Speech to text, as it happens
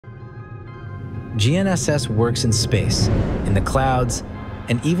GNSS works in space, in the clouds,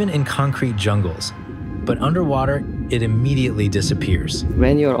 and even in concrete jungles. But underwater, it immediately disappears.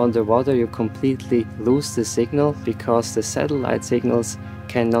 When you're underwater, you completely lose the signal because the satellite signals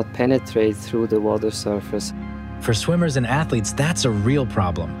cannot penetrate through the water surface. For swimmers and athletes, that's a real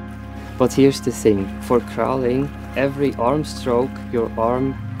problem. But here's the thing, for crawling, every arm stroke, your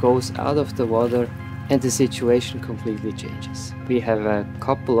arm goes out of the water and the situation completely changes. We have a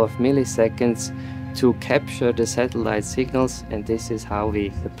couple of milliseconds to capture the satellite signals, and this is how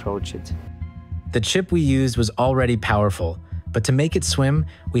we approach it. The chip we used was already powerful, but to make it swim,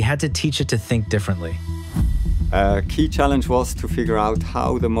 we had to teach it to think differently. A key challenge was to figure out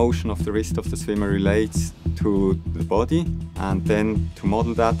how the motion of the wrist of the swimmer relates to the body, and then to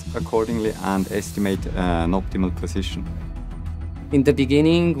model that accordingly and estimate an optimal position. In the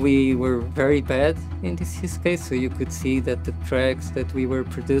beginning, we were very bad in this use case, so you could see that the tracks that we were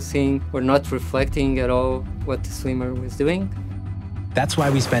producing were not reflecting at all what the swimmer was doing. That's why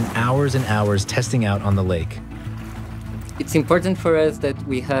we spent hours and hours testing out on the lake. It's important for us that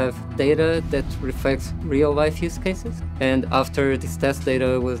we have data that reflects real-life use cases. And after this test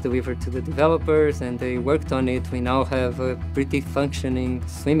data was delivered to the developers and they worked on it, we now have a pretty functioning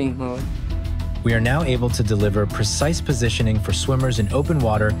swimming mode. We are now able to deliver precise positioning for swimmers in open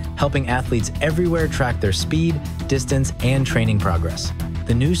water, helping athletes everywhere track their speed, distance, and training progress.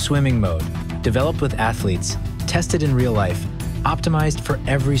 The new swimming mode, developed with athletes, tested in real life, optimized for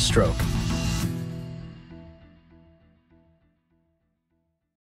every stroke,